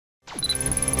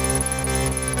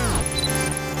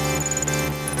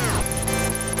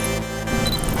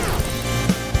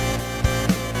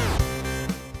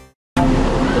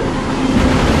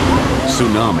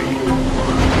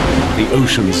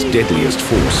ocean's deadliest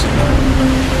force.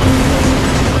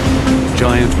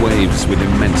 Giant waves with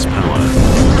immense power.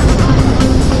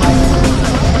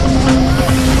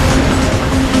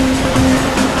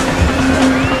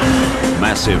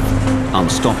 Massive,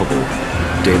 unstoppable,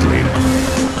 deadly.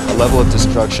 A level of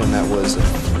destruction that was,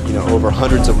 over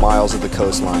hundreds of miles of the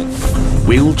coastline.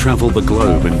 We'll travel the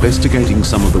globe investigating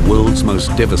some of the world's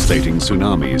most devastating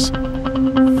tsunamis.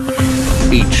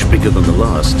 Each bigger than the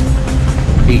last.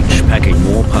 Each packing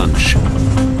more punch.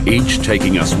 Each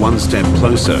taking us one step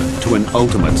closer to an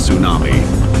ultimate tsunami.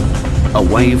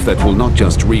 A wave that will not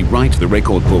just rewrite the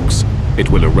record books, it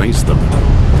will erase them.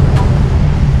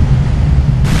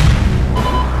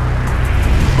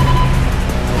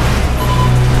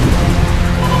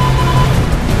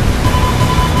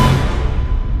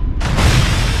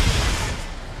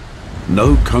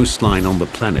 No coastline on the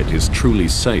planet is truly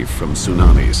safe from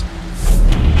tsunamis.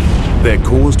 They're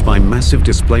caused by massive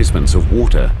displacements of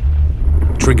water,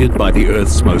 triggered by the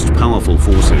Earth's most powerful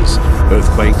forces,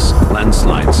 earthquakes,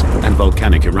 landslides, and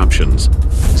volcanic eruptions.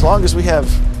 As long as we have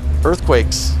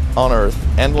earthquakes on Earth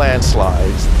and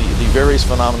landslides, the various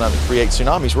phenomena that create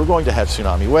tsunamis, we're going to have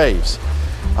tsunami waves.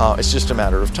 It's just a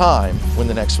matter of time when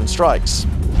the next one strikes.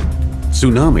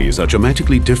 Tsunamis are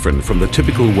dramatically different from the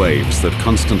typical waves that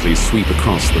constantly sweep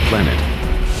across the planet.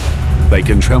 They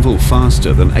can travel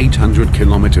faster than 800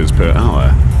 kilometers per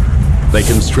hour. They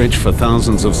can stretch for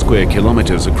thousands of square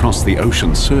kilometers across the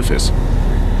ocean's surface.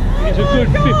 It's a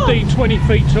good 15, 20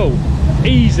 feet tall.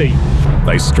 Easy.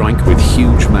 They strike with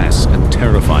huge mass and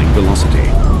terrifying velocity.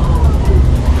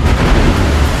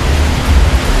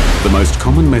 The most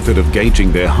common method of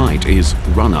gauging their height is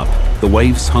run-up, the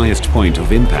wave's highest point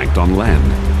of impact on land.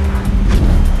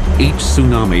 Each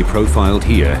tsunami profiled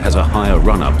here has a higher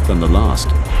run-up than the last.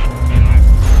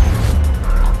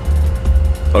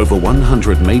 Over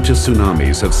 100 major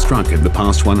tsunamis have struck in the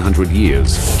past 100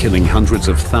 years, killing hundreds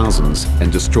of thousands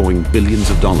and destroying billions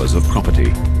of dollars of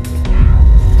property.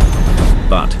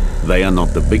 But they are not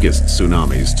the biggest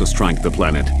tsunamis to strike the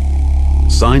planet.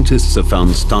 Scientists have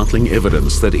found startling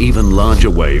evidence that even larger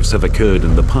waves have occurred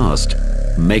in the past,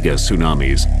 mega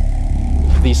tsunamis.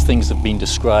 These things have been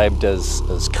described as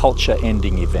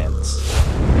culture-ending events.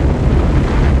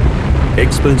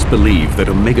 Experts believe that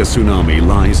a mega tsunami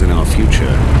lies in our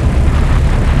future.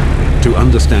 To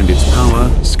understand its power,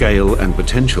 scale, and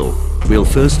potential, we'll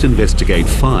first investigate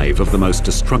 5 of the most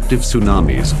destructive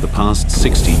tsunamis of the past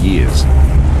 60 years.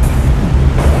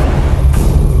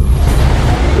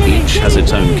 Each has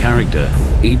its own character,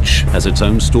 each has its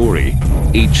own story,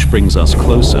 each brings us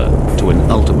closer to an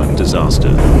ultimate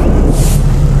disaster.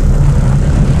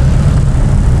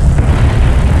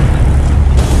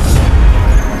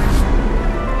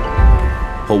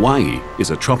 Hawaii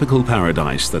is a tropical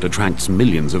paradise that attracts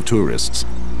millions of tourists.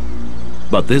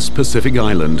 But this Pacific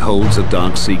island holds a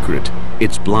dark secret.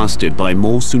 It's blasted by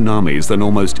more tsunamis than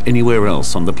almost anywhere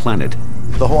else on the planet.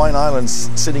 The Hawaiian Islands,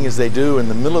 sitting as they do in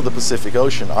the middle of the Pacific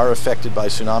Ocean, are affected by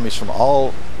tsunamis from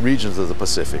all regions of the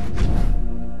Pacific.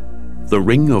 The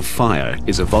Ring of Fire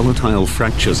is a volatile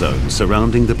fracture zone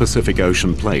surrounding the Pacific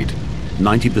Ocean plate.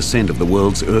 90% of the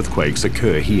world's earthquakes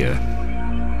occur here.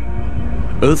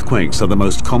 Earthquakes are the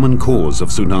most common cause of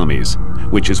tsunamis,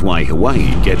 which is why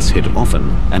Hawaii gets hit often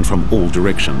and from all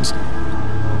directions.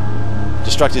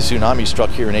 Destructive tsunamis struck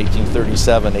here in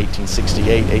 1837,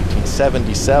 1868,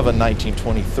 1877,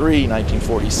 1923,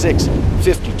 1946,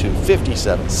 52,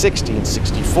 57, 60, and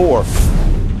 64.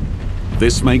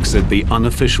 This makes it the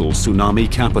unofficial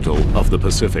tsunami capital of the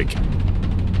Pacific.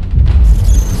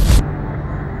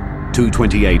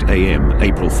 2:28 a.m.,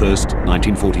 April 1st,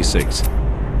 1946.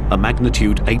 A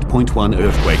magnitude 8.1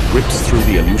 earthquake rips through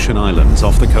the Aleutian Islands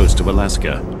off the coast of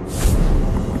Alaska.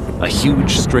 A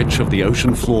huge stretch of the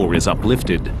ocean floor is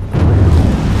uplifted,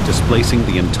 displacing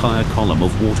the entire column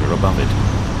of water above it.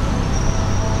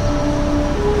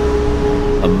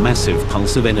 A massive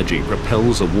pulse of energy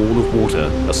propels a wall of water,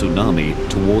 a tsunami,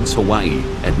 towards Hawaii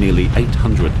at nearly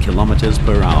 800 kilometers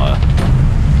per hour.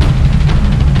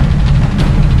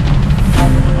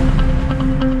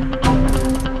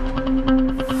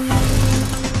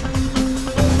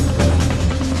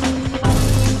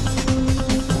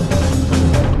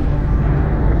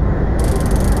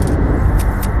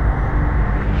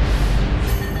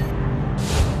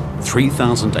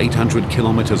 3,800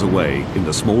 kilometers away in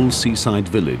the small seaside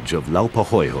village of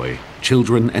Laupahoehoe,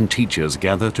 children and teachers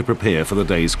gather to prepare for the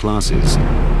day's classes.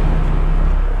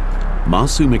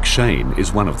 Marsu McShane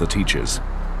is one of the teachers.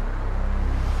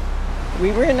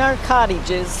 We were in our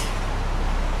cottages,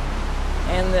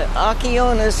 and the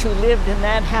Akionas who lived in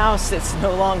that house that's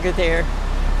no longer there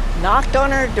knocked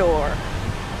on our door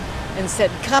and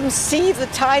said, "Come see the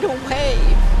tidal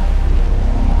wave."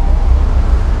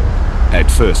 At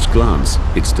first glance,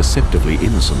 it's deceptively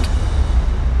innocent.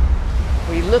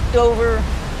 We looked over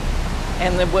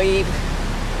and the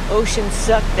ocean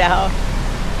sucked out,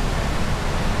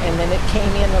 and then it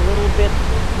came in a little bit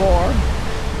more,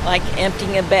 like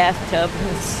emptying a bathtub,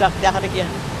 and sucked out again.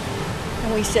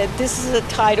 And we said, "This is a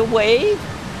tidal wave?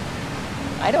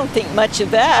 I don't think much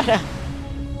of that."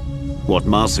 What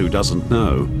Masu doesn't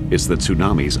know is that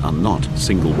tsunamis are not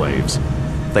single waves.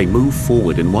 They move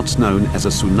forward in what's known as a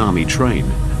tsunami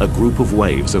train, a group of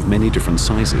waves of many different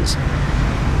sizes.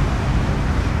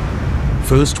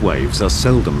 First waves are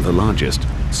seldom the largest,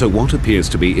 so what appears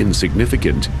to be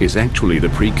insignificant is actually the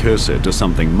precursor to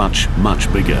something much,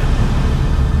 much bigger.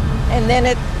 And then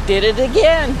it did it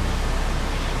again.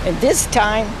 And this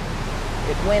time,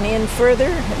 it went in further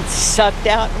and sucked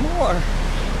out more.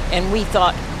 And we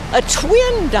thought, a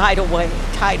twin tidal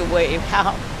wave,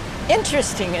 how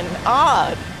interesting and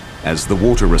odd. As the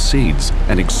water recedes,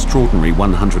 an extraordinary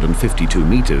 152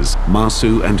 meters,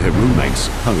 Masu and her roommates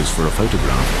pose for a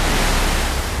photograph.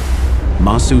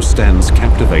 Masu stands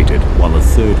captivated while a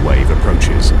third wave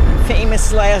approaches.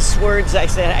 Famous last words, I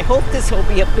said, "I hope this will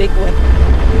be a big one."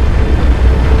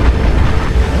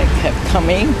 And it kept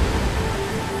coming.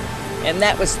 And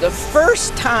that was the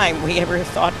first time we ever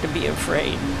thought to be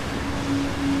afraid.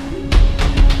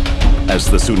 As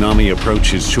the tsunami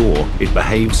approaches shore, it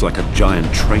behaves like a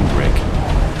giant train wreck.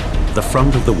 The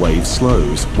front of the wave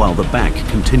slows while the back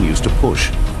continues to push.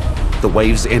 The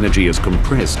wave's energy is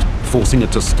compressed, forcing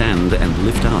it to stand and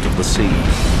lift out of the sea.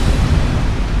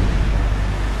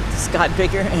 This got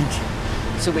bigger, and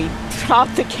so we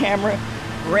dropped the camera,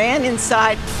 ran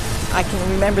inside. I can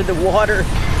remember the water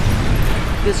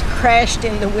just crashed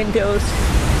in the windows.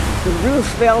 The roof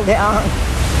fell down,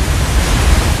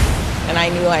 and I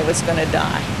knew I was going to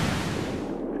die.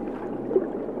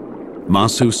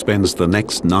 Masu spends the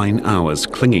next 9 hours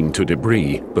clinging to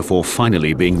debris before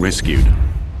finally being rescued.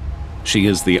 She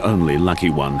is the only lucky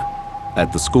one.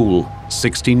 At the school,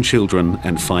 16 children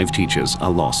and 5 teachers are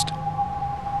lost.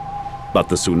 But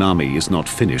the tsunami is not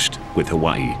finished with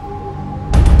Hawaii.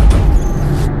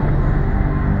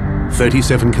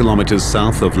 37 kilometers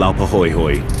south of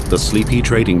Laupahoehoe, the sleepy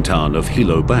trading town of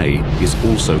Hilo Bay is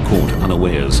also caught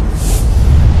unawares.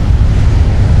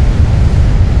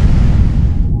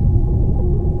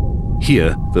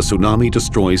 Here, the tsunami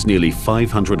destroys nearly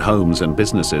 500 homes and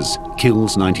businesses,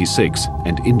 kills 96,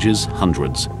 and injures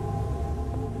hundreds.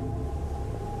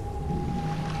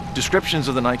 Descriptions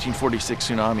of the 1946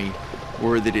 tsunami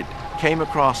were that it came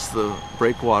across the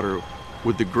breakwater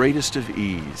with the greatest of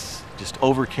ease, just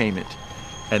overcame it,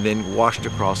 and then washed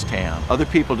across town. Other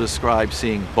people describe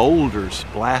seeing boulders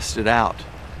blasted out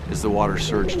as the water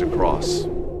surged across.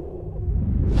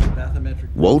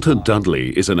 Walter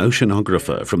Dudley is an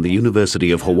oceanographer from the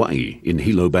University of Hawaii in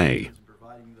Hilo Bay.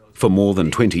 For more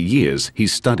than 20 years,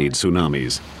 he's studied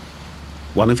tsunamis.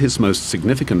 One of his most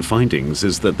significant findings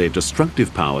is that their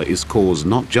destructive power is caused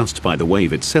not just by the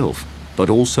wave itself, but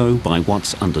also by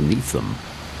what's underneath them.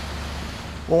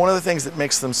 Well, one of the things that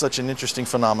makes them such an interesting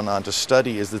phenomenon to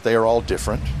study is that they are all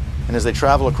different. And as they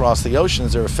travel across the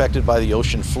oceans, they're affected by the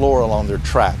ocean floor along their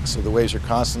tracks. So the waves are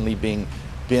constantly being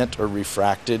bent or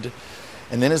refracted.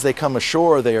 And then as they come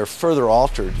ashore, they are further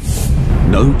altered.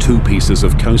 No two pieces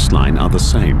of coastline are the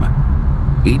same.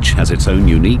 Each has its own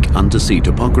unique undersea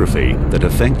topography that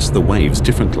affects the waves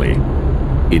differently.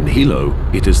 In Hilo,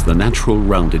 it is the natural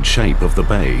rounded shape of the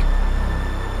bay.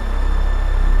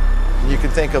 You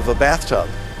can think of a bathtub,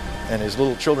 and as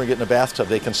little children get in a bathtub,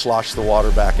 they can slosh the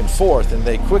water back and forth, and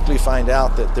they quickly find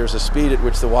out that there's a speed at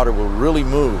which the water will really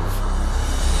move.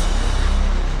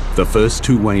 The first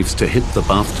 2 waves to hit the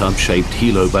bathtub-shaped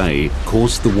Hilo Bay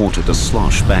caused the water to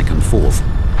slosh back and forth.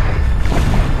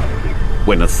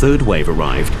 When a third wave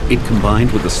arrived, it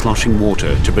combined with the sloshing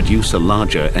water to produce a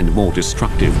larger and more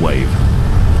destructive wave.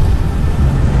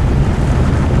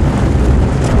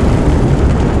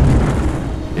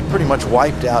 It pretty much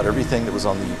wiped out everything that was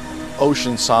on the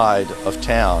ocean side of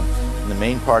town. In the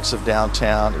main parts of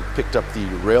downtown, it picked up the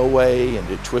railway and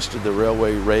it twisted the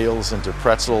railway rails into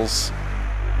pretzels.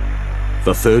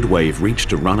 The third wave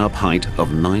reached a run-up height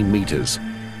of 9 meters.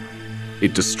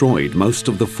 It destroyed most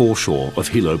of the foreshore of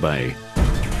Hilo Bay.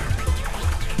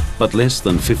 But less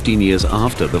than 15 years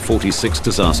after the '46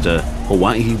 disaster,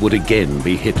 Hawaii would again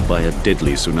be hit by a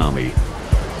deadly tsunami.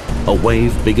 A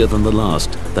wave bigger than the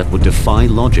last that would defy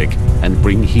logic and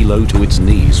bring Hilo to its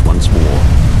knees once more.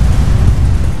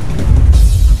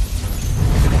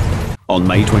 On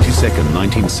May 22,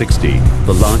 1960,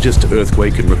 the largest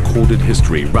earthquake in recorded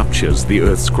history ruptures the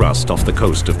Earth's crust off the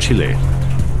coast of Chile.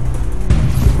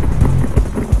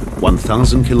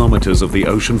 1,000 kilometers of the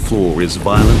ocean floor is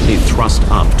violently thrust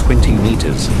up 20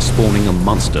 meters, spawning a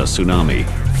monster tsunami.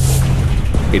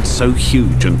 It's so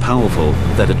huge and powerful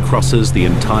that it crosses the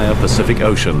entire Pacific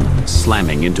Ocean,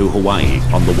 slamming into Hawaii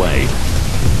on the way.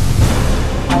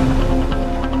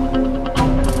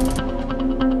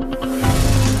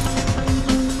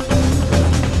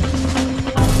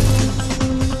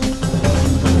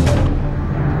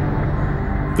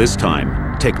 This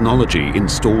time, technology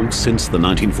installed since the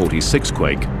 1946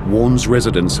 quake warns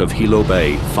residents of Hilo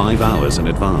Bay 5 hours in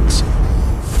advance.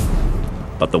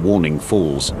 But the warning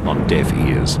falls on deaf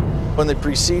ears. In the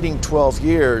preceding 12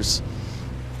 years,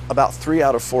 about 3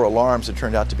 out of 4 alarms had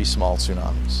turned out to be small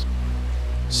tsunamis.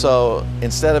 So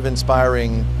instead of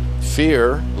inspiring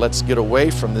fear, let's get away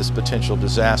from this potential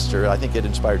disaster, I think it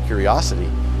inspired curiosity,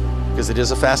 because it is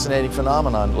a fascinating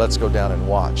phenomenon. Let's go down and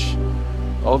watch.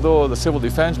 Although the civil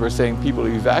defense were saying people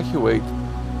evacuate,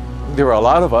 there were a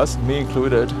lot of us, me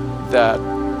included, that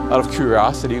out of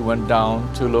curiosity went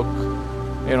down to look,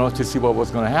 to see what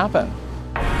was going to happen.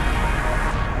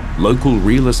 Local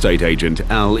real estate agent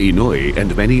Al Inouye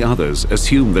and many others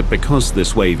assume that because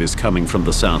this wave is coming from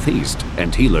the southeast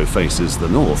and Hilo faces the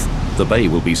north, the bay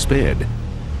will be spared.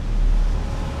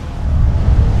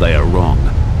 They are wrong.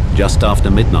 Just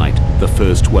after midnight, the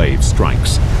first wave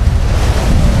strikes.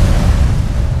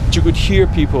 You could hear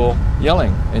people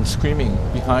yelling and screaming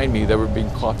behind me that were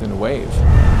being caught in the wave.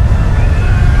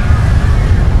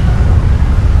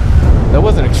 That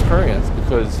was an experience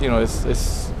because,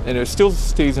 and it still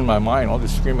stays in my mind, all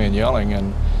this screaming and yelling,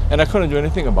 and I couldn't do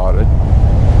anything about it.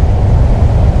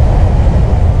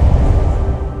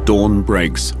 Dawn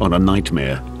breaks on a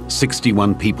nightmare.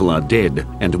 61 people are dead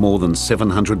and more than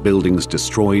 700 buildings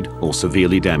destroyed or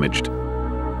severely damaged.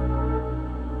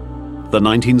 The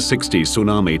 1960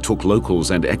 tsunami took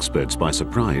locals and experts by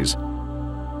surprise.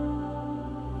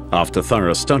 After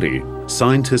thorough study,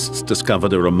 scientists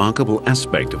discovered a remarkable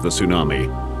aspect of the tsunami.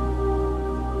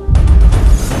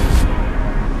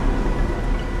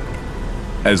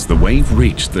 As the wave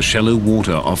reached the shallow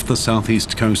water off the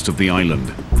southeast coast of the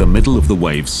island, the middle of the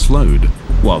wave slowed,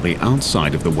 while the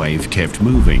outside of the wave kept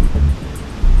moving,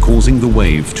 causing the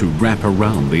wave to wrap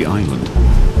around the island.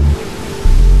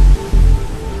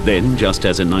 Then, just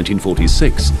as in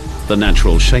 1946, the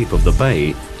natural shape of the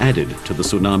bay added to the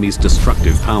tsunami's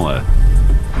destructive power.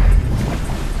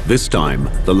 This time,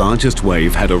 the largest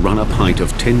wave had a run-up height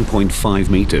of 10.5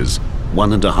 meters,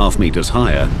 1.5 meters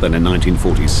higher than in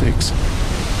 1946.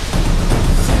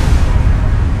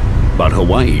 But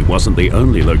Hawaii wasn't the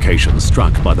only location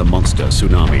struck by the monster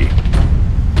tsunami.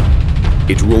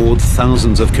 It roared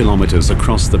thousands of kilometers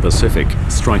across the Pacific,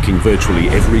 striking virtually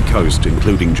every coast,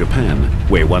 including Japan,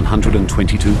 where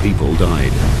 122 people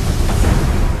died.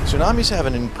 Tsunamis have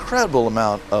an incredible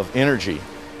amount of energy,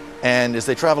 and as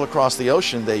they travel across the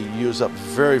ocean, they use up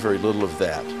very, very little of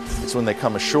that. It's when they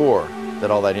come ashore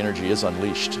that all that energy is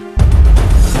unleashed.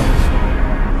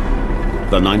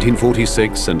 The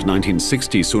 1946 and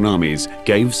 1960 tsunamis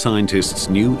gave scientists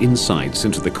new insights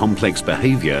into the complex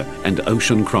behavior and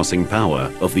ocean-crossing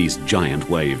power of these giant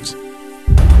waves.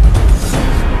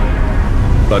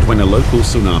 But when a local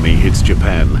tsunami hits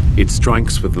Japan, it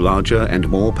strikes with larger and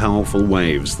more powerful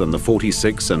waves than the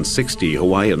 46 and 60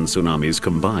 Hawaiian tsunamis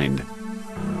combined.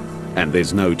 And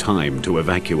there's no time to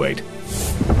evacuate.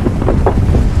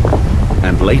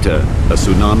 And later, a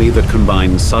tsunami that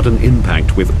combines sudden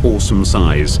impact with awesome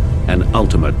size, an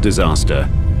ultimate disaster.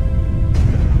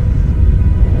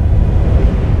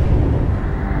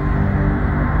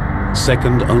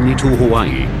 Second only to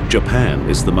Hawaii, Japan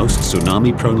is the most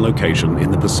tsunami-prone location in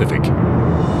the Pacific.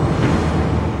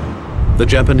 The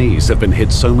Japanese have been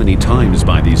hit so many times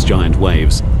by these giant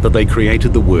waves that they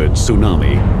created the word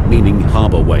tsunami, meaning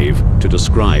harbor wave, to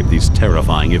describe these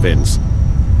terrifying events.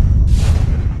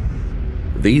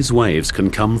 These waves can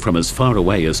come from as far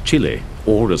away as Chile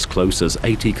or as close as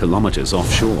 80 kilometers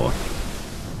offshore.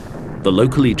 The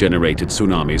locally generated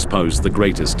tsunamis pose the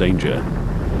greatest danger.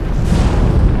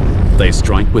 They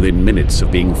strike within minutes of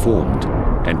being formed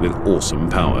and with awesome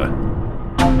power.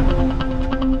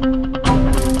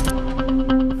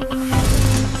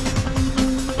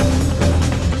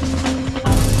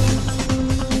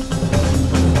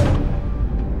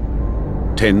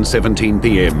 (10:17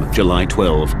 p.m., July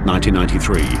 12,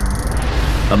 1993).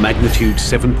 A magnitude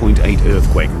 7.8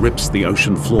 earthquake rips the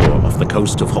ocean floor off the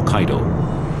coast of Hokkaido.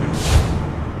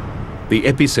 The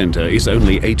epicenter is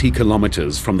only 80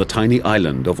 kilometers from the tiny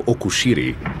island of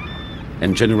Okushiri.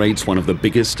 and generates one of the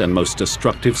biggest and most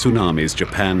destructive tsunamis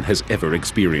Japan has ever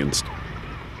experienced.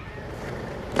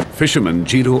 Fisherman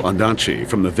Jiro Adachi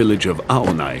from the village of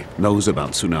Aonai knows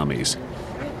about tsunamis.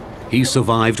 He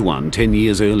survived one 10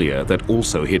 years earlier that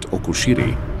also hit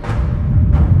Okushiri.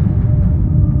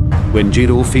 When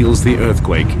Jiro feels the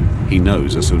earthquake, he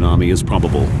knows a tsunami is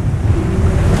probable.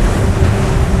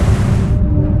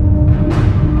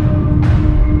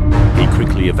 He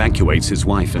quickly evacuates his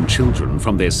wife and children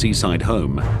from their seaside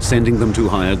home, sending them to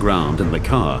higher ground in the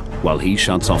car while he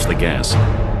shuts off the gas.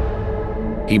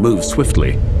 He moves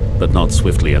swiftly, but not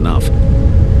swiftly enough.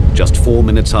 Just 4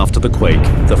 minutes after the quake,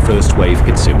 the first wave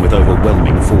hits him with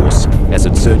overwhelming force as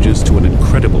it surges to an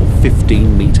incredible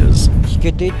 15 meters.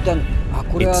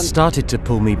 It started to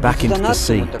pull me back into the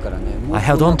sea. I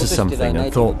held on to something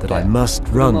and thought that I must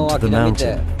run to the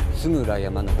mountain.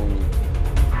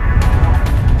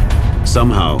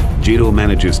 Somehow, Jiro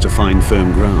manages to find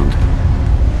firm ground.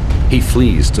 He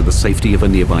flees to the safety of a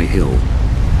nearby hill.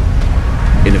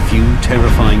 In a few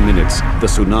terrifying minutes, the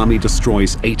tsunami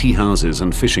destroys 80 houses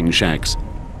and fishing shacks.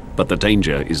 But the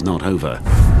danger is not over.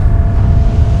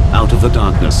 Out of the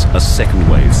darkness, a second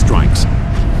wave strikes.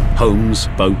 Homes,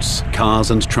 boats, cars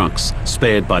and trucks,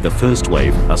 spared by the first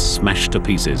wave, are smashed to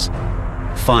pieces.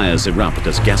 Fires erupt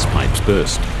as gas pipes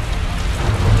burst.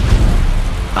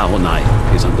 Aonai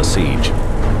is under siege.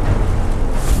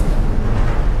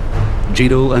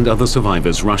 Jiro and other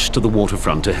survivors rush to the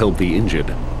waterfront to help the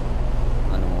injured.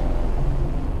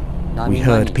 We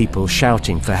heard people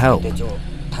shouting for help.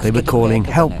 They were calling,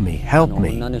 "Help me, help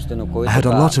me." I heard a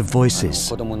lot of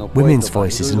voices, women's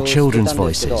voices and children's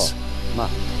voices.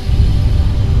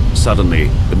 Suddenly,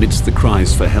 amidst the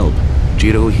cries for help,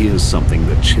 Jiro hears something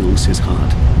that chills his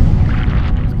heart.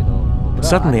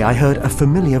 Suddenly I heard a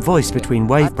familiar voice between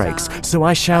wave breaks, so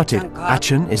I shouted,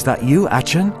 "Achan, is that you,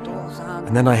 Achan?"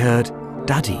 And then I heard,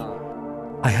 "Daddy."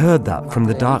 I heard that from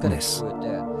the darkness.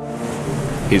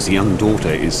 His young daughter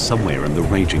is somewhere in the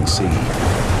raging sea.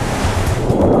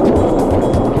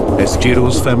 As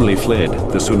Jiro's family fled,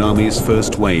 the tsunami's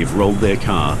first wave rolled their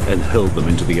car and hurled them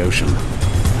into the ocean.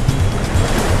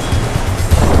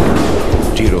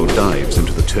 Jiro dives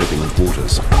into the turbulent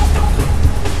waters.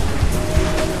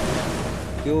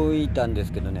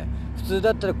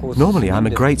 Normally I'm a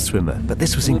great swimmer, but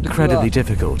this was incredibly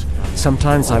difficult.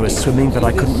 Sometimes I was swimming but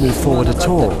I couldn't move forward at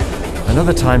all. And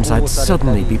other times I'd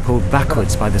suddenly be pulled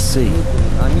backwards by the sea.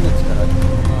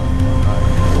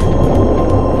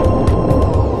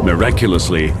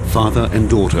 Miraculously, father and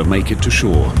daughter make it to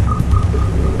shore.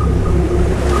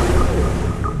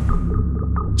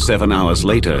 7 hours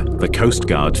later, the Coast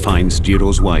Guard finds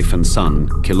Jiro's wife and son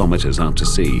kilometers out to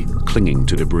sea, clinging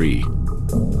to debris.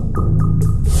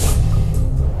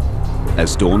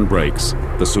 As dawn breaks,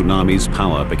 the tsunami's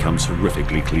power becomes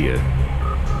horrifically clear.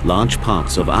 Large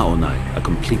parts of Aonai are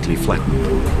completely flattened.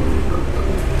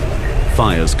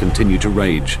 Fires continue to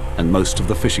rage, and most of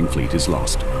the fishing fleet is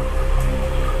lost.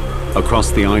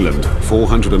 Across the island,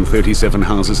 437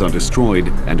 houses are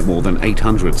destroyed and more than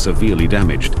 800 severely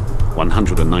damaged.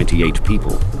 198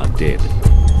 people are dead.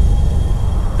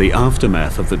 The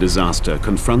aftermath of the disaster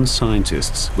confronts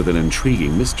scientists with an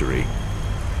intriguing mystery.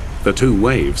 The two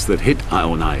waves that hit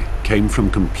Aonai came from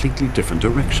completely different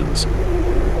directions.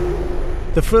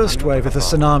 The first wave of the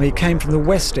tsunami came from the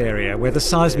west area where the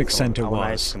seismic center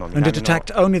was, and it attacked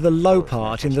only the low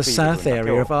part in the south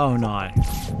area of Aonai.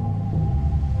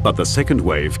 But the second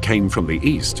wave came from the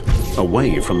east,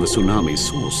 away from the tsunami's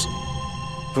source.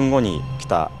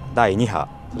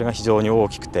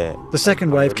 The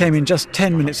second wave came in just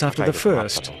 10 minutes after the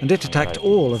first, and it attacked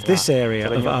all of this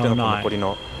area of Aonai.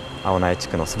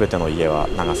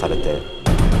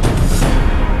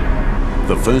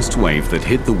 The first wave that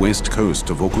hit the west coast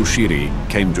of Okushiri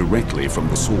came directly from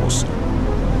the source.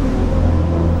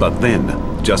 But then,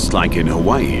 just like in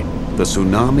Hawaii, the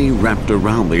tsunami wrapped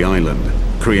around the island,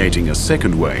 creating a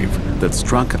second wave that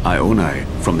struck Aonai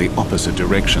from the opposite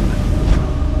direction.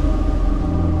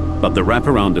 But the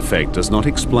wraparound effect does not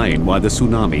explain why the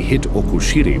tsunami hit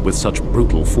Okushiri with such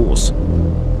brutal force.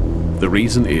 The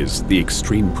reason is the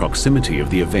extreme proximity of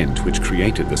the event which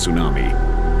created the tsunami.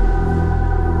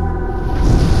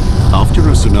 After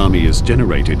a tsunami is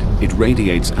generated, it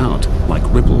radiates out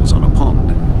like ripples on a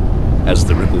pond. As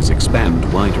the ripples expand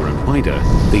wider and wider,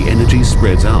 the energy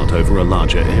spreads out over a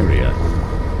larger area.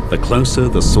 The closer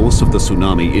the source of the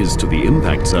tsunami is to the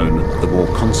impact zone, the more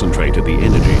concentrated the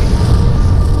energy.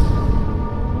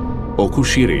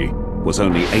 Okushiri was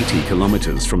only 80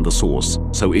 kilometers from the source,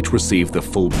 so it received the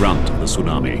full brunt of the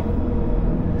tsunami.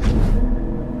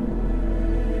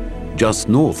 Just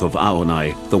north of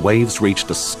Aonai, the waves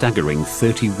reached a staggering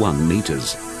 31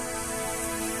 meters.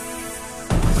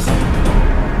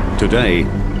 Today,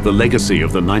 the legacy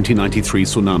of the 1993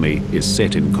 tsunami is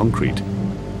set in concrete.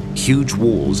 Huge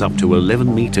walls up to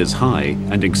 11 meters high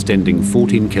and extending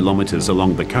 14 kilometers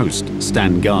along the coast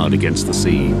stand guard against the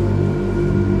sea.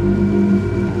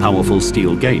 Powerful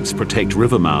steel gates protect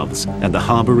river mouths, and the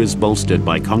harbor is bolstered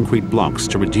by concrete blocks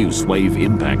to reduce wave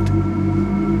impact.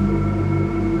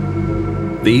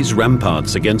 These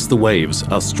ramparts against the waves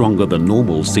are stronger than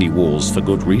normal sea walls for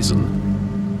good reason.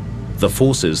 The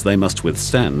forces they must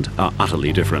withstand are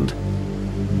utterly different.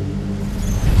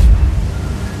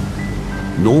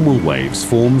 Normal waves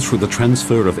form through the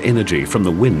transfer of energy from the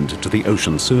wind to the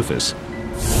ocean surface.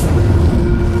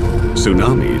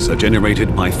 Tsunamis are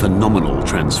generated by phenomenal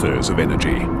transfers of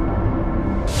energy.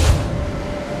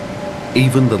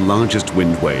 Even the largest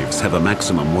wind waves have a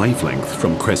maximum wavelength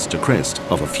from crest to crest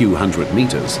of a few hundred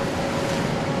meters.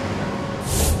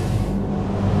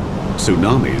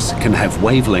 Tsunamis can have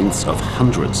wavelengths of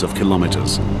hundreds of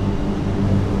kilometers.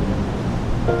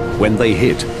 When they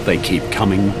hit, they keep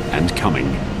coming and coming.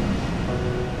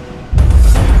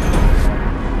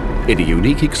 In a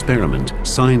unique experiment,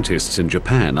 scientists in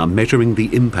Japan are measuring the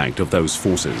impact of those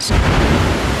forces.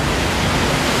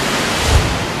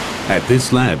 At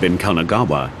this lab in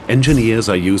Kanagawa, engineers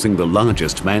are using the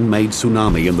largest man-made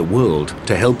tsunami in the world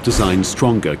to help design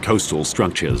stronger coastal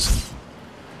structures.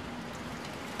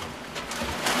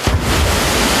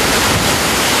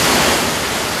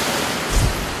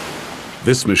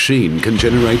 This machine can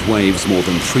generate waves more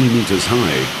than 3 meters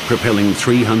high, propelling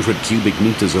 300 cubic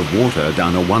meters of water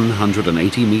down a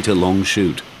 180-meter long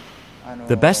chute.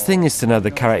 The best thing is to know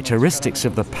the characteristics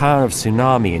of the power of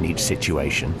tsunami in each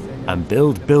situation and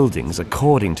build buildings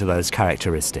according to those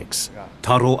characteristics.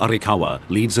 Taro Arikawa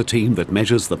leads a team that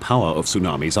measures the power of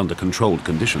tsunamis under controlled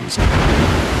conditions.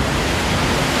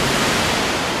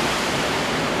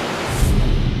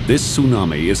 This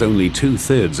tsunami is only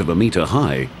 2/3 of a meter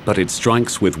high, but it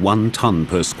strikes with 1 ton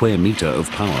per square meter of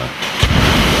power.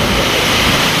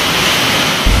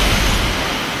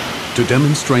 To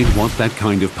demonstrate what that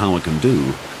kind of power can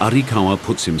do, Arikawa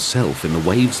puts himself in the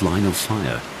wave's line of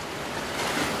fire.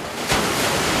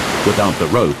 Without the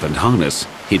rope and harness,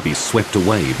 he'd be swept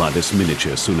away by this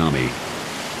miniature tsunami.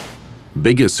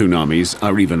 Bigger tsunamis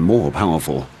are even more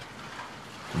powerful.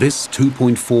 This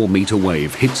 2.4-meter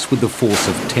wave hits with the force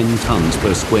of 10 tons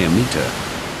per square meter.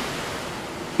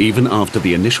 Even after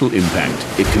the initial impact,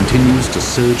 it continues to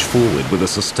surge forward with a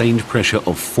sustained pressure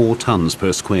of 4 tons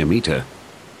per square meter.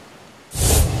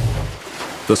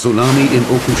 The tsunami in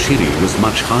Okushiri was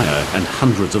much higher and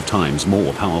hundreds of times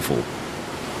more powerful.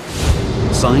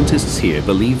 Scientists here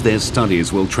believe their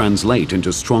studies will translate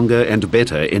into stronger and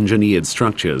better engineered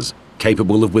structures,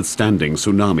 capable of withstanding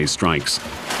tsunami strikes.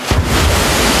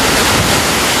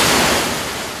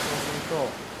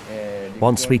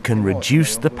 Once we can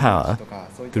reduce the power,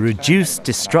 the reduced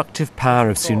destructive power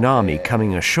of tsunami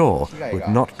coming ashore would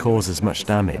not cause as much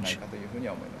damage.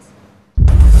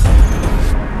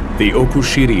 The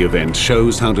Okushiri event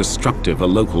shows how destructive a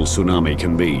local tsunami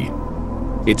can be.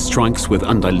 It strikes with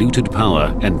undiluted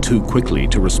power and too quickly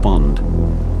to respond.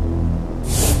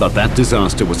 But that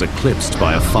disaster was eclipsed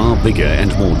by a far bigger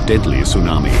and more deadly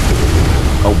tsunami.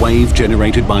 A wave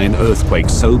generated by an earthquake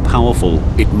so powerful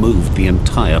it moved the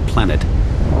entire planet.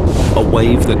 A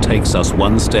wave that takes us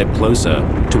one step closer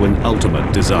to an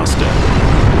ultimate disaster.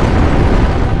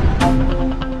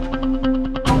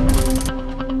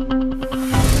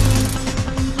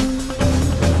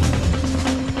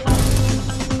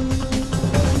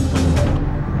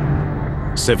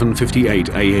 (7:58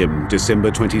 a.m.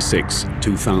 December 26,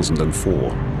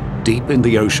 2004). Deep in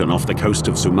the ocean off the coast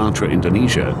of Sumatra,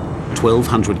 Indonesia,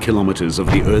 1,200 kilometers of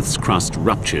the Earth's crust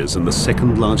ruptures in the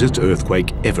second largest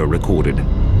earthquake ever recorded.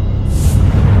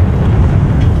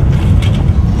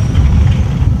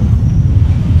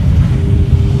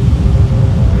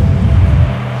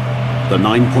 The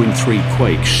 9.3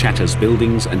 quake shatters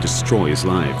buildings and destroys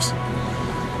lives.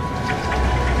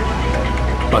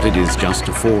 But it is just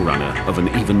a forerunner of an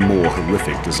even more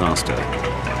horrific disaster.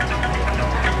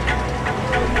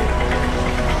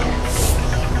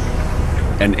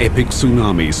 An epic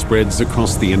tsunami spreads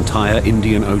across the entire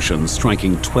Indian Ocean,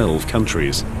 striking 12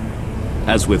 countries.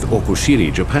 As with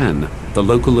Okushiri, Japan, the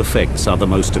local effects are the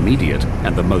most immediate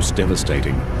and the most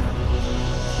devastating.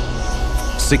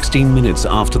 16 minutes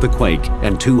after the quake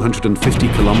and 250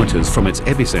 kilometers from its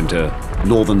epicenter,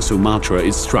 northern Sumatra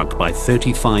is struck by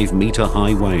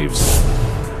 35-meter-high waves.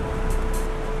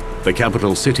 The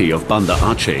capital city of Banda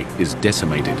Aceh is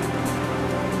decimated.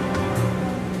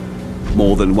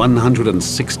 More than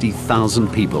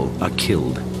 160,000 people are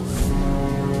killed.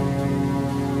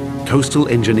 Coastal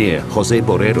engineer Jose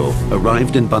Borrero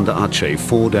arrived in Banda Aceh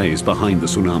 4 days behind the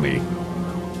tsunami.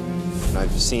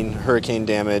 I've seen hurricane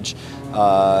damage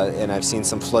and I've seen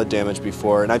some flood damage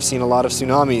before, and I've seen a lot of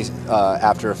tsunami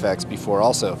after effects before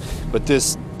also, but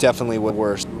this definitely was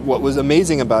worse. What was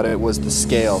amazing about it was the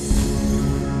scale.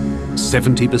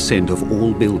 70% of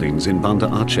all buildings in Banda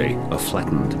Aceh are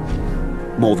flattened.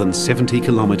 More than 70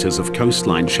 kilometers of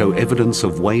coastline show evidence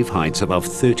of wave heights above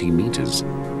 30 meters.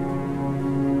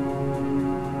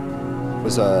 It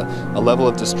was a level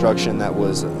of destruction that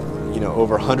was,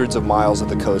 over hundreds of miles of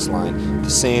the coastline, the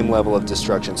same level of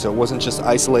destruction. So it wasn't just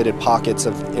isolated pockets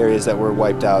of areas that were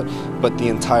wiped out, but the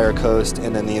entire coast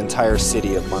and then the entire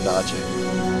city of Banda Aceh.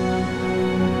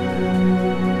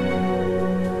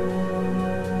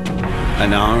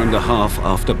 An hour and a half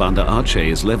after Banda Aceh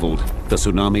is leveled, the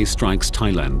tsunami strikes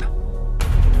Thailand.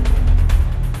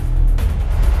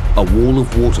 A wall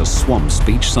of water swamps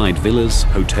beachside villas,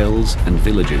 hotels and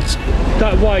villages.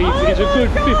 That wave is a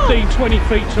good 15, 20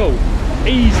 feet tall.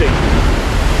 Easy.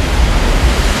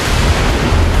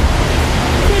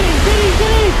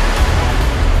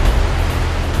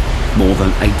 More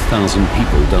than 8,000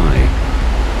 people die.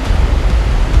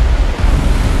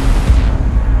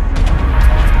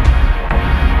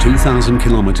 2,000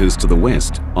 kilometers to the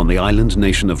west, on the island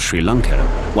nation of Sri Lanka,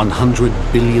 100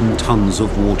 billion tons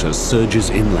of water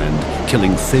surges inland,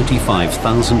 killing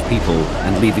 35,000 people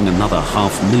and leaving another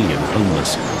 500,000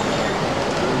 homeless.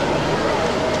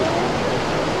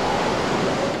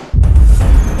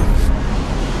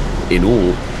 In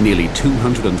all, nearly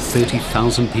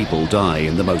 230,000 people die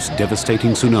in the most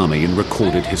devastating tsunami in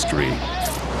recorded history.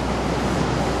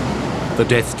 The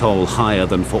death toll higher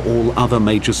than for all other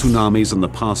major tsunamis in the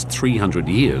past 300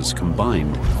 years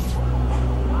combined.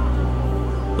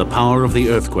 The power of the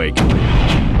earthquake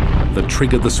that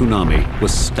triggered the tsunami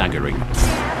was staggering.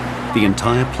 The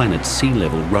entire planet's sea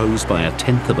level rose by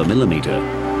 1/10 of a millimeter.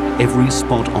 Every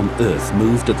spot on Earth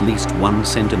moved at least 1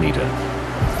 centimeter.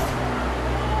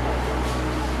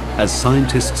 As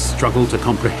scientists struggle to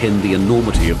comprehend the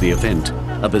enormity of the event,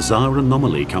 a bizarre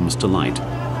anomaly comes to light.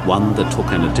 One that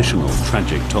took an additional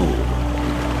tragic toll.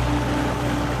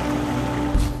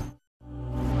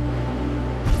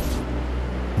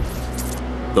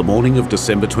 The morning of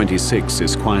December 26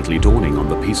 is quietly dawning on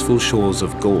the peaceful shores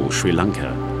of Galle, Sri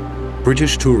Lanka.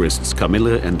 British tourists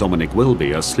Camilla and Dominic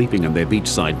Welby are sleeping in their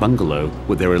beachside bungalow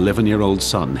with their 11-year-old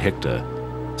son Hector.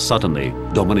 Suddenly,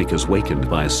 Dominic is wakened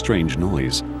by a strange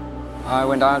noise. I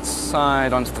went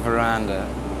outside onto the veranda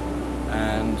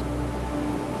and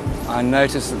I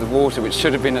noticed that the water, which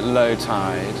should have been at low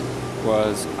tide,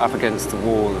 was up against the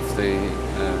wall of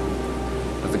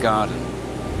the garden.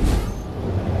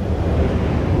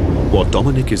 What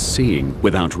Dominic is seeing,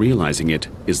 without realizing it,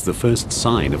 is the first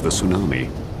sign of the tsunami.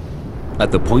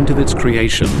 At the point of its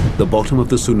creation, the bottom of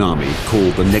the tsunami,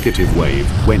 called the negative wave,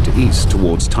 went east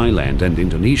towards Thailand and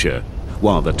Indonesia,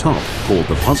 while the top, called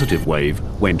the positive wave,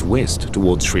 went west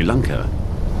towards Sri Lanka.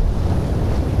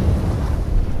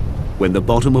 When the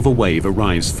bottom of a wave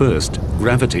arrives first,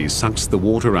 gravity sucks the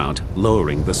water out,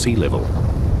 lowering the sea level.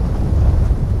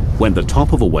 When the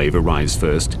top of a wave arrives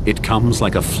first, it comes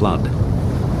like a flood.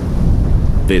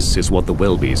 This is what the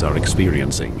Welbys are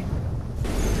experiencing.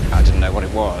 I didn't know what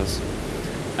it was.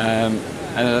 And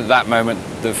at that moment,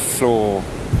 the floor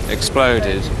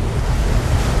exploded.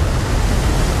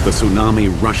 The tsunami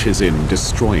rushes in,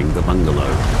 destroying the bungalow.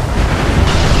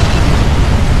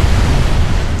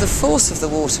 The force of the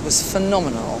water was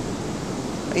phenomenal.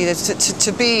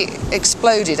 To be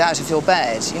exploded out of your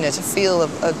bed, to feel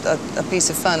a piece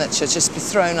of furniture just be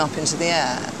thrown up into the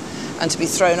air and to be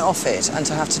thrown off it and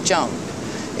to have to jump,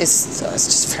 it's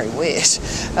just very weird.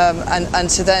 And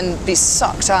to then be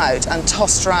sucked out and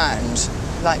tossed around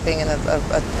like being in a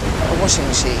washing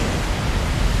machine.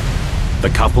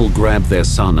 The couple grab their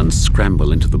son and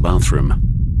scramble into the bathroom.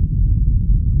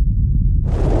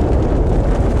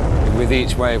 With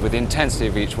each wave, with the intensity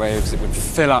of each wave, it would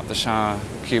fill up the shower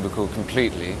cubicle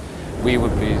completely. We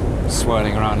would be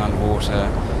swirling around underwater,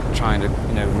 trying to,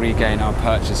 regain our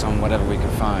purchase on whatever we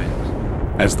could find.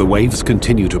 As the waves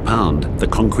continue to pound, the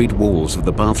concrete walls of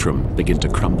the bathroom begin to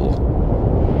crumble.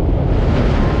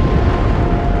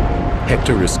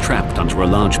 Hector is trapped under a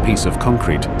large piece of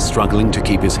concrete, struggling to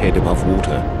keep his head above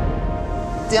water.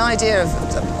 The idea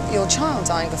of your child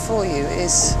dying before you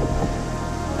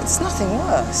it's nothing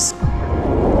worse.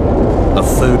 A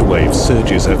third wave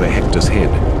surges over Hector's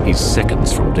head. He's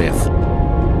seconds from death.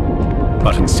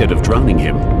 But instead of drowning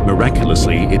him,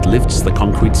 miraculously it lifts the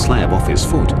concrete slab off his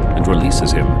foot and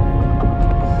releases him.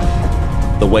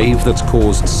 The wave that's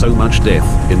caused so much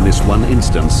death in this one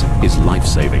instance is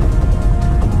life-saving.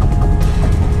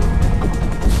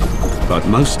 But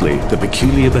mostly, the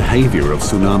peculiar behavior of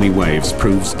tsunami waves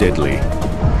proves deadly.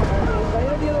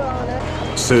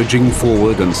 Surging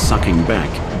forward and sucking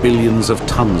back, billions of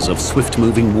tons of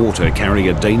swift-moving water carry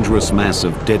a dangerous mass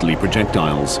of deadly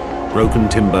projectiles, broken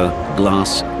timber,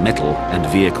 glass, metal, and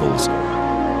vehicles.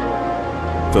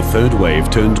 The third wave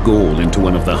turned Galle into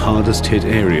one of the hardest-hit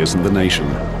areas in the nation.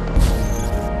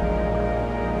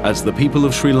 As the people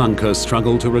of Sri Lanka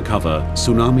struggle to recover,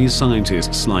 tsunami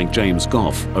scientists like James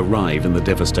Goff arrive in the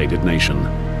devastated nation.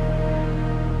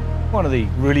 One of the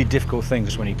really difficult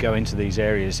things when you go into these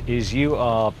areas is you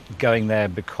are going there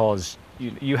because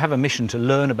you have a mission to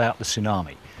learn about the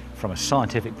tsunami from a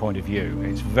scientific point of view.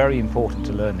 It's very important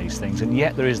to learn these things, and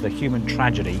yet there is the human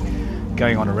tragedy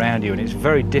going on around you, and it's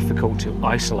very difficult to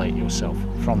isolate yourself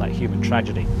from that human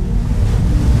tragedy.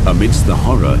 Amidst the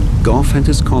horror, Goff and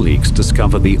his colleagues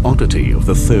discover the oddity of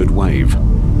the third wave.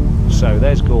 So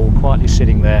there's Galle quietly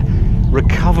sitting there,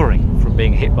 recovering from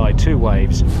being hit by two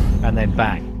waves, and then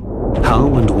bang.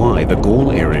 How and why the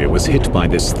Galle area was hit by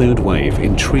this third wave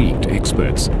intrigued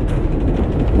experts.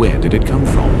 Where did it come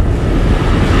from?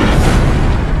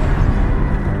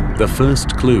 The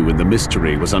first clue in the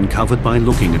mystery was uncovered by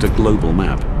looking at a global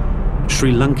map.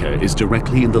 Sri Lanka is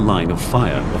directly in the line of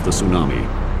fire of the tsunami.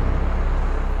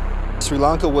 Sri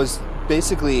Lanka was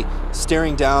basically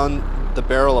staring down the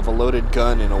barrel of a loaded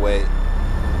gun in a way.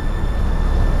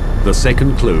 The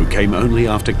second clue came only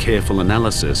after careful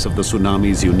analysis of the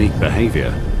tsunami's unique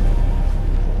behavior.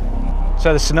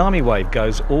 So the tsunami wave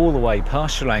goes all the way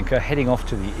past Sri Lanka, heading off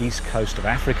to the east coast of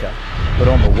Africa. But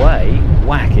on the way,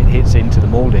 whack, it hits into the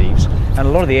Maldives, and a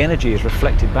lot of the energy is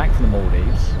reflected back from the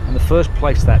Maldives, and the first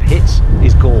place that hits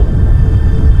is Galle.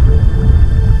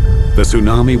 The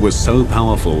tsunami was so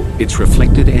powerful, its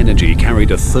reflected energy carried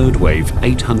a third wave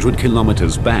 800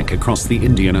 kilometers back across the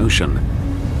Indian Ocean.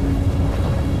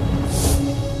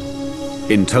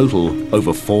 In total,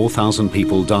 over 4,000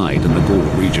 people died in the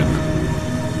Galle region.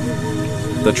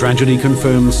 The tragedy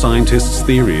confirms scientists'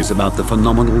 theories about the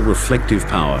phenomenal reflective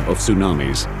power of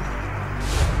tsunamis.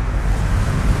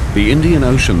 The Indian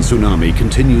Ocean tsunami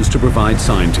continues to provide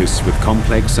scientists with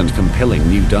complex and compelling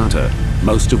new data,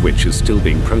 most of which is still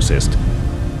being processed.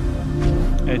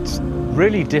 It's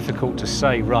really difficult to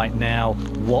say right now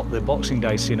what the Boxing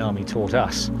Day tsunami taught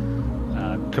us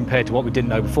compared to what we didn't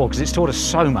know before, because it's taught us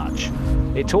so much.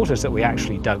 It taught us that we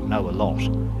actually don't know a lot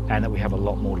and that we have a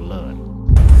lot more to learn.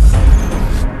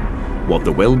 What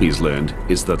the Welbys learned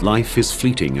is that life is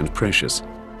fleeting and precious.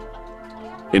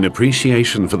 In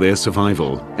appreciation for their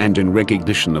survival and in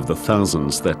recognition of the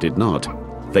thousands that did not,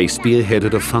 they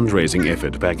spearheaded a fundraising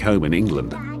effort back home in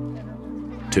England.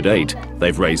 To date,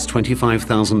 they've raised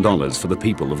 $25,000 for the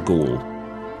people of Galle.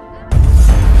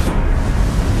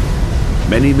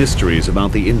 Many mysteries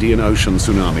about the Indian Ocean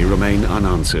tsunami remain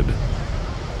unanswered.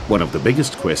 One of the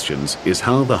biggest questions is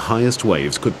how the highest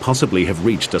waves could possibly have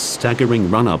reached a staggering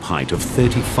run-up height of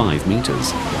 35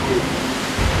 meters.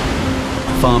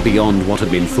 Far beyond what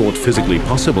had been thought physically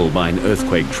possible by an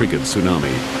earthquake-triggered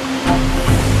tsunami.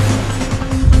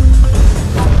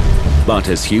 But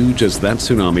as huge as that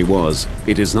tsunami was,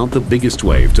 it is not the biggest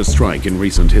wave to strike in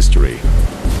recent history.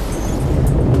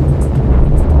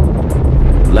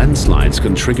 Landslides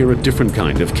can trigger a different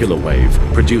kind of killer wave,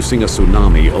 producing a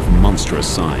tsunami of monstrous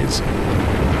size.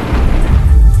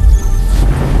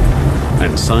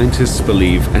 And scientists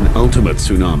believe an ultimate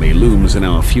tsunami looms in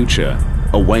our future,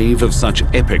 a wave of such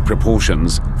epic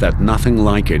proportions that nothing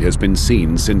like it has been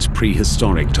seen since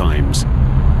prehistoric times.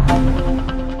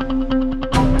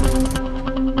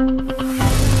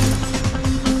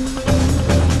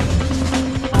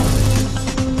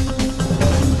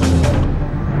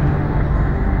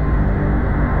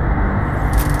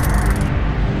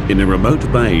 In a remote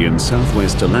bay in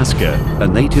southwest Alaska, a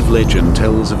native legend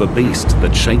tells of a beast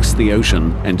that shakes the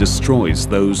ocean and destroys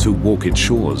those who walk its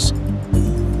shores.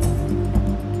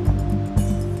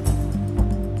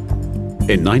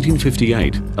 In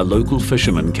 1958, a local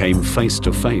fisherman came face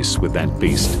to face with that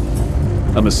beast.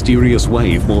 A mysterious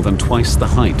wave more than twice the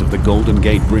height of the Golden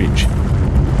Gate Bridge.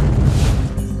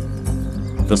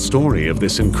 The story of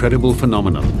this incredible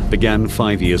phenomenon began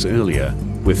 5 years earlier,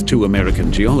 with 2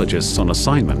 American geologists on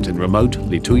assignment in remote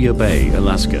Lituya Bay,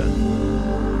 Alaska.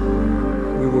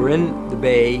 We were in the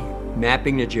bay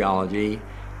mapping the geology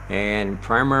and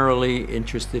primarily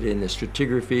interested in the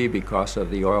stratigraphy because of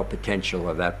the oil potential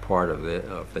of that part of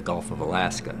the Gulf of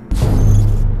Alaska.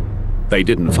 They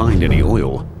didn't find any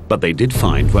oil, but they did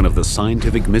find one of the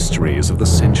scientific mysteries of the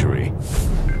century.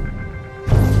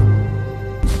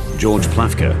 George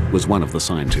Plafka was one of the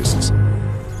scientists.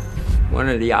 One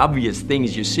of the obvious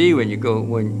things you see when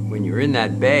you're in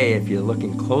that bay, if you're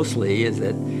looking closely, is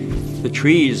that the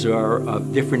trees are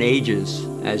of different ages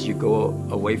as you go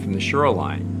away from the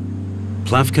shoreline.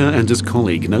 Plafka and his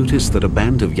colleague noticed that a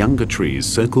band of younger trees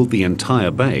circled the entire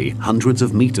bay hundreds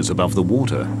of meters above the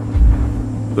water.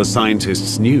 The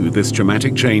scientists knew this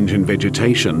dramatic change in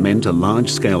vegetation meant a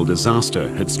large-scale disaster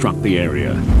had struck the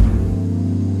area.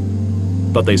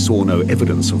 But they saw no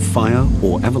evidence of fire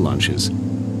or avalanches.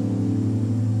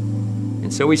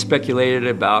 And so we speculated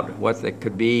about what that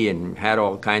could be and had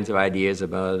all kinds of ideas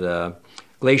about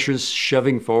glaciers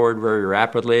shoving forward very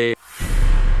rapidly.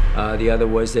 The other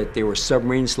was that there were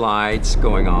submarine slides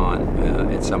going on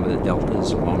at some of the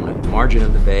deltas along the margin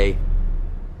of the bay,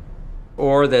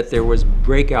 or that there was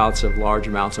breakouts of large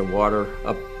amounts of water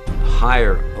up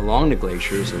higher along the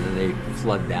glaciers, and then they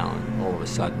flood down all of a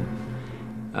sudden.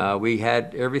 We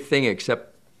had everything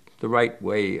except the right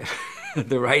way,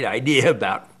 the right idea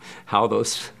about how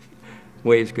those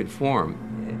waves could form.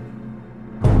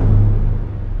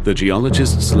 The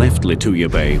geologists left Lituya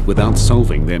Bay without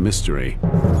solving their mystery.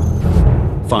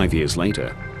 5 years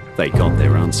later, they got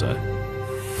their answer.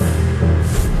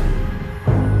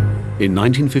 In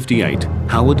 1958,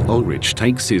 Howard Ulrich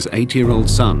takes his 8-year-old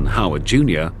son, Howard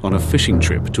Jr., on a fishing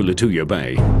trip to Lituya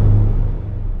Bay.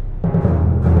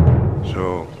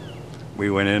 So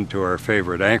we went into our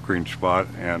favorite anchoring spot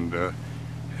and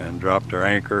dropped our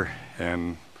anchor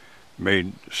and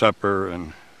made supper,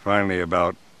 and finally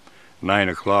about 9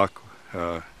 o'clock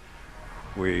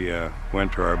we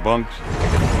went to our bunks.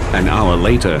 An hour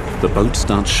later, the boat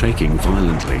starts shaking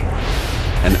violently.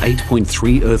 An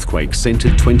 8.3 earthquake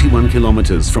centered 21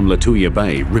 kilometers from Lituya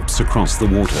Bay rips across the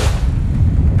water.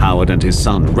 Howard and his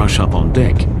son rush up on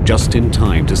deck just in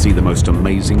time to see the most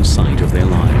amazing sight of their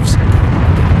lives.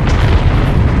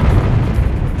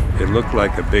 It looked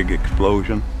like a big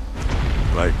explosion,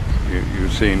 like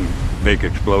you've seen big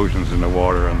explosions in the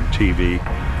water on TV.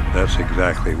 That's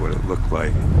exactly what it looked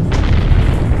like.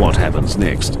 What happens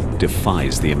next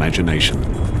defies the imagination.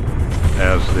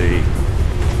 As the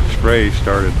spray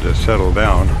started to settle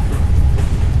down,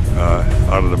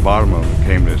 out of the bottom of it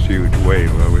came this huge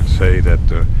wave. I would say that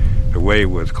the wave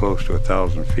was close to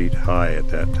 1,000 feet high at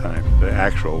that time, the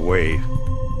actual wave.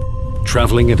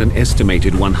 Traveling at an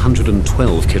estimated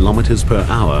 112 kilometers per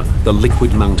hour, the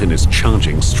liquid mountain is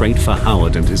charging straight for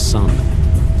Howard and his son.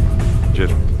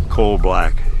 Just coal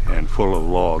black and full of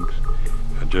logs,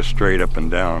 just straight up and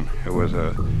down. It was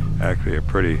actually a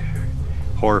pretty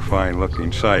horrifying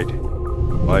looking sight.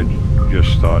 I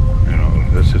just thought, you know,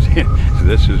 this is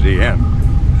the end.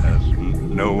 There's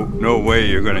no way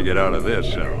you're going to get out of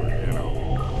this. You know.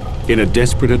 In a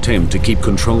desperate attempt to keep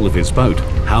control of his boat,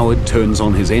 Howard turns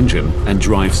on his engine and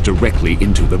drives directly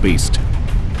into the beast.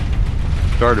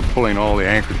 Started pulling all the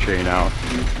anchor chain out,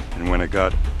 and when it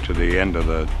got to the end of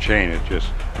the chain,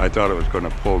 I thought it was going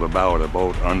to pull the bow of the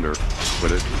boat under,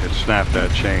 but it snapped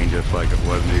that chain just like it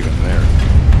wasn't even there.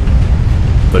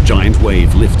 The giant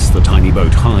wave lifts the tiny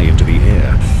boat high into the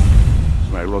air.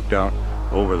 And I looked out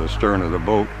over the stern of the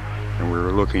boat, and we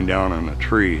were looking down on the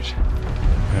trees,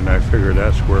 and I figured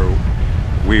that's where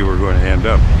we were going to end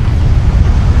up.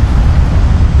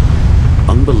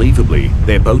 Unbelievably,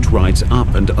 their boat rides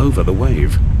up and over the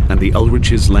wave, and the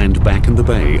Ulriches land back in the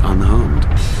bay unharmed.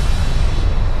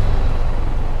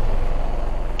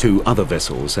 2 other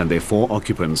vessels and their 4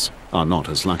 occupants are not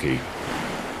as lucky.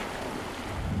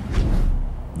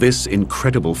 This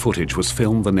incredible footage was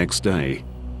filmed the next day.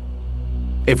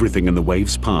 Everything in the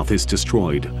wave's path is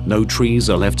destroyed, no trees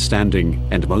are left standing,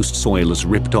 and most soil is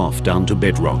ripped off down to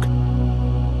bedrock.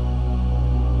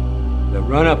 The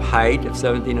run-up height of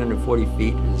 1,740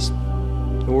 feet is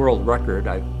the world record,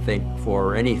 I think,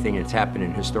 for anything that's happened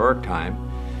in historic time.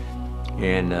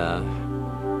 And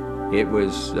it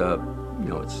was, you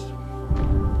know, it's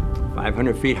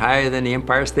 500 feet higher than the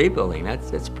Empire State Building.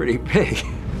 That's pretty big.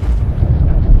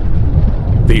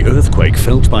 The earthquake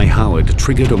felt by Howard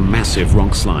triggered a massive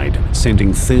rock slide,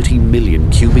 sending 30 million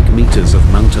cubic meters of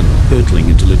mountain hurtling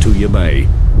into Lituya Bay.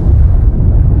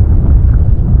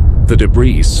 The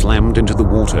debris slammed into the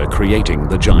water, creating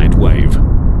the giant wave.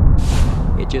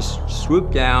 It just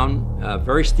swooped down a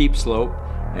very steep slope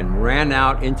and ran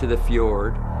out into the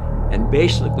fjord and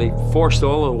basically forced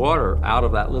all the water out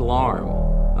of that little arm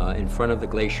in front of the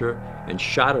glacier and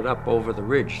shot it up over the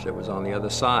ridge that was on the other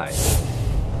side.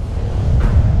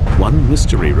 One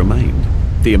mystery remained.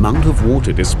 The amount of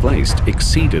water displaced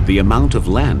exceeded the amount of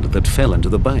land that fell into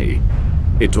the bay.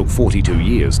 It took 42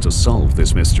 years to solve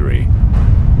this mystery.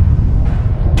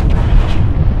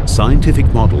 Scientific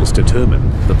models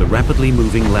determine that the rapidly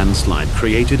moving landslide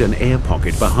created an air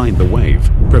pocket behind the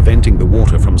wave, preventing the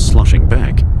water from sloshing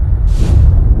back.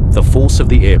 The force of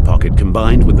the air pocket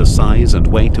combined with the size and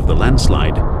weight of the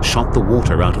landslide shot the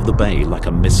water out of the bay like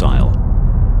a missile.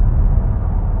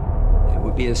 It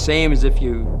would be the same as if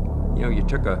you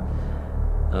took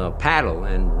a paddle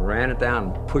and ran it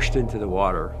down, pushed into the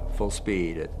water full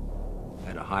speed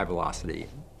at a high velocity.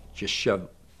 Just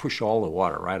push all the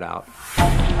water right out.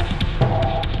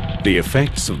 The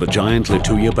effects of the giant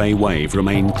Lituya Bay wave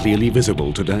remain clearly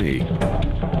visible today.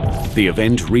 The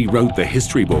event rewrote the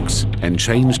history books and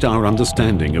changed our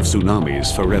understanding of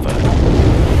tsunamis forever.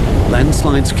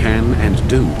 Landslides can and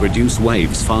do produce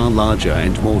waves far larger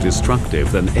and more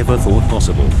destructive than ever thought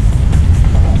possible.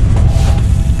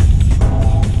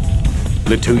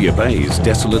 Lituya Bay's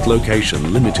desolate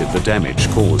location limited the damage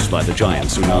caused by the giant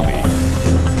tsunami.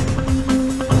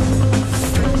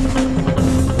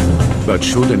 But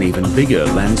should an even bigger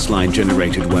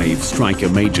landslide-generated wave strike a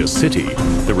major city,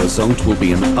 the result will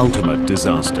be an ultimate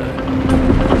disaster.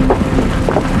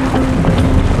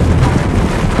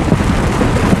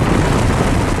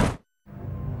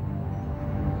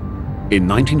 In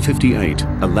 1958,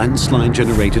 a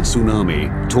landslide-generated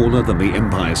tsunami, taller than the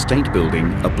Empire State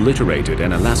Building, obliterated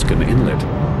an Alaskan inlet.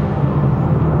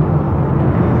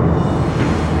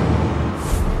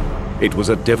 It was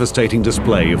a devastating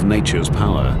display of nature's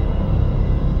power.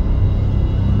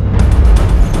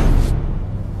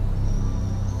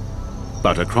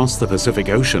 But across the Pacific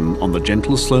Ocean, on the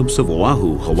gentle slopes of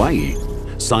Oahu, Hawaii,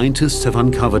 scientists have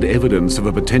uncovered evidence of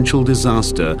a potential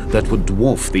disaster that would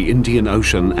dwarf the Indian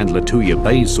Ocean and Lituya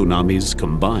Bay tsunamis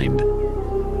combined.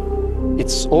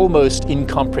 It's almost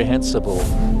incomprehensible,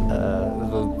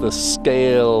 the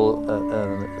scale,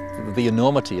 the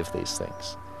enormity of these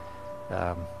things.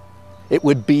 It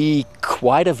would be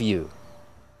quite a view.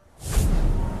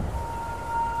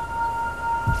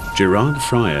 Gerard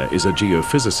Fryer is a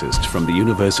geophysicist from the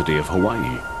University of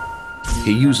Hawaii.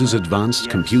 He uses advanced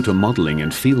computer modeling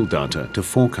and field data to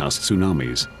forecast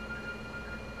tsunamis.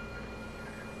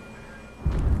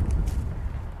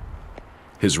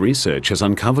 His research has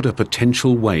uncovered a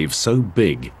potential wave so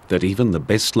big that even the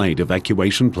best laid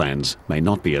evacuation plans may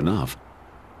not be enough.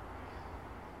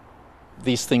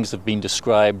 These things have been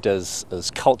described as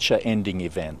culture-ending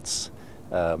events.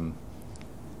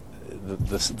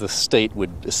 The state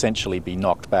would essentially be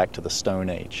knocked back to the Stone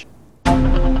Age.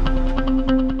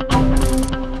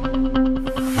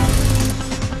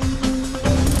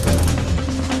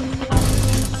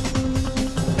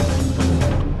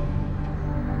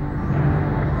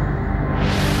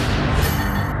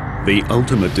 The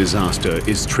ultimate disaster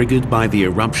is triggered by the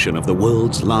eruption of the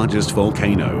world's largest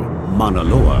volcano, Mauna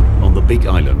Loa, on the Big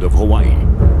Island of Hawaii.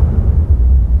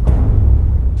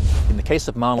 In the case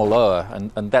of Mauna Loa,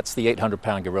 and that's the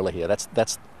 800-pound gorilla here,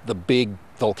 that's the big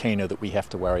volcano that we have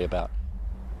to worry about.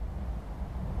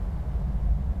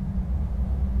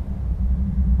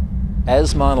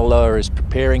 As Mauna Loa is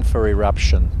preparing for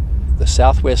eruption, the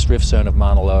southwest rift zone of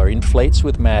Mauna Loa inflates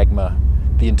with magma.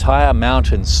 The entire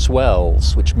mountain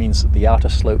swells, which means that the outer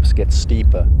slopes get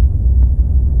steeper.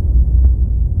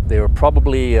 There are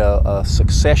probably a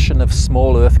succession of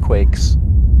small earthquakes,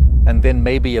 and then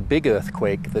maybe a big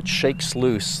earthquake that shakes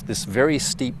loose this very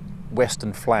steep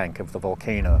western flank of the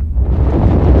volcano.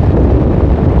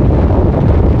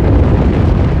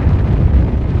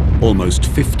 Almost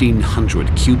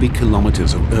 1,500 cubic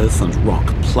kilometers of earth and rock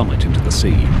plummet into the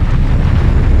sea.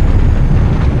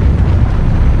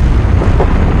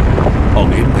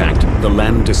 On impact, the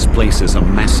land displaces a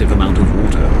massive amount of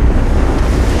water.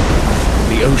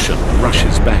 The ocean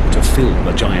rushes back to fill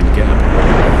the giant gap.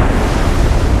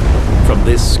 From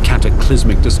this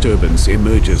cataclysmic disturbance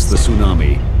emerges the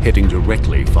tsunami, heading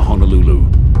directly for Honolulu.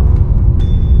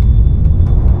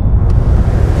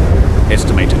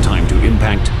 Estimated time to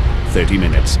impact, 30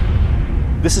 minutes.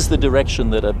 This is the direction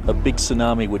that a big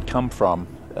tsunami would come from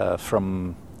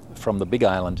the Big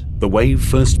Island. The wave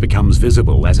first becomes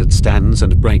visible as it stands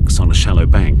and breaks on a shallow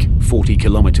bank, 40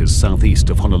 kilometers southeast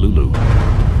of Honolulu.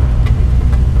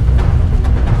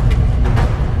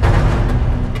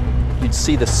 You'd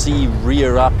see the sea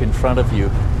rear up in front of you.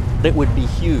 It would be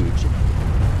huge.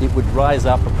 It would rise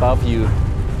up above you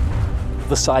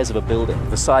the size of a building,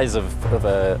 the size of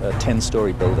a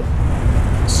 10-story building.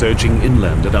 Surging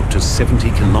inland at up to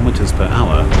 70 kilometers per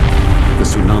hour, the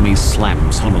tsunami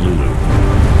slams Honolulu.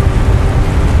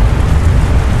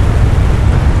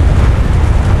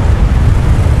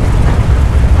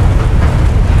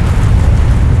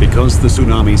 It Because the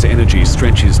tsunami's energy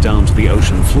stretches down to the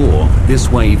ocean floor, this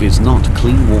wave is not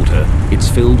clean water. It's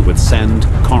filled with sand,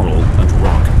 coral, and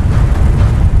rock.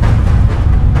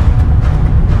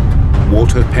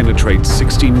 Water penetrates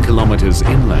 16 kilometers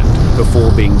inland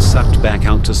before being sucked back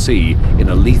out to sea in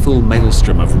a lethal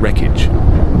maelstrom of wreckage.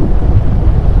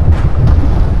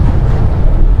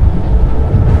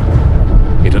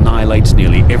 It annihilates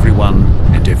nearly everyone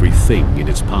and everything in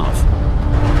its path.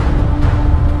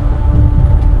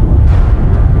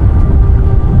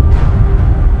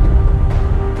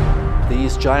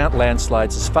 These giant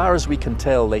landslides, as far as we can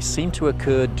tell, they seem to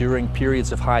occur during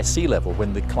periods of high sea level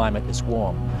when the climate is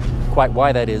warm. Quite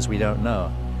why that is, we don't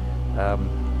know.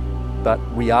 But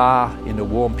we are in a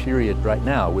warm period right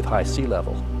now with high sea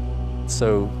level.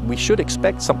 So we should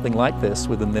expect something like this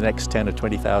within the next 10 or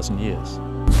 20,000 years.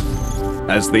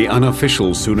 As the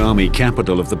unofficial tsunami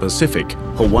capital of the Pacific,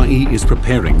 Hawaii is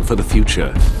preparing for the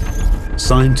future.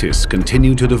 Scientists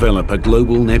continue to develop a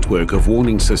global network of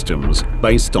warning systems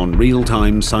based on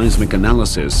real-time seismic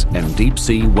analysis and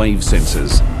deep-sea wave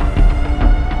sensors.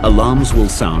 Alarms will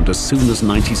sound as soon as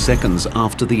 90 seconds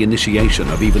after the initiation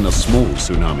of even a small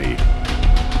tsunami.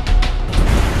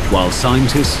 While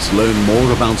scientists learn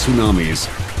more about tsunamis,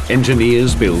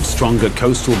 engineers build stronger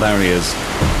coastal barriers,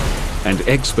 and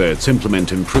experts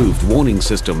implement improved warning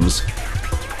systems,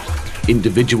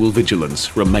 individual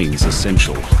vigilance remains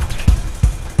essential.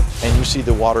 And you see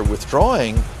the water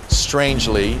withdrawing,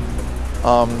 strangely,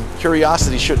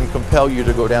 curiosity shouldn't compel you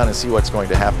to go down and see what's going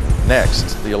to happen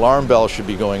next. The alarm bell should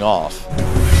be going off.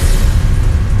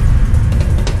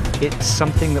 It's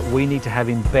something that we need to have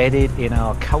embedded in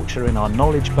our culture, in our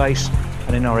knowledge base,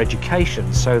 and in our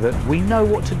education so that we know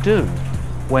what to do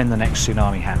when the next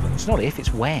tsunami happens. Not if,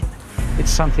 it's when. It's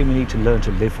something we need to learn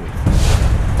to live with.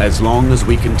 As long as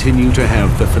we continue to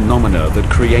have the phenomena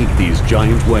that create these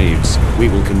giant waves, we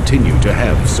will continue to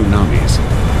have tsunamis.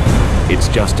 It's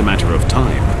just a matter of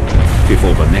time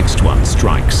before the next one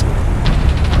strikes.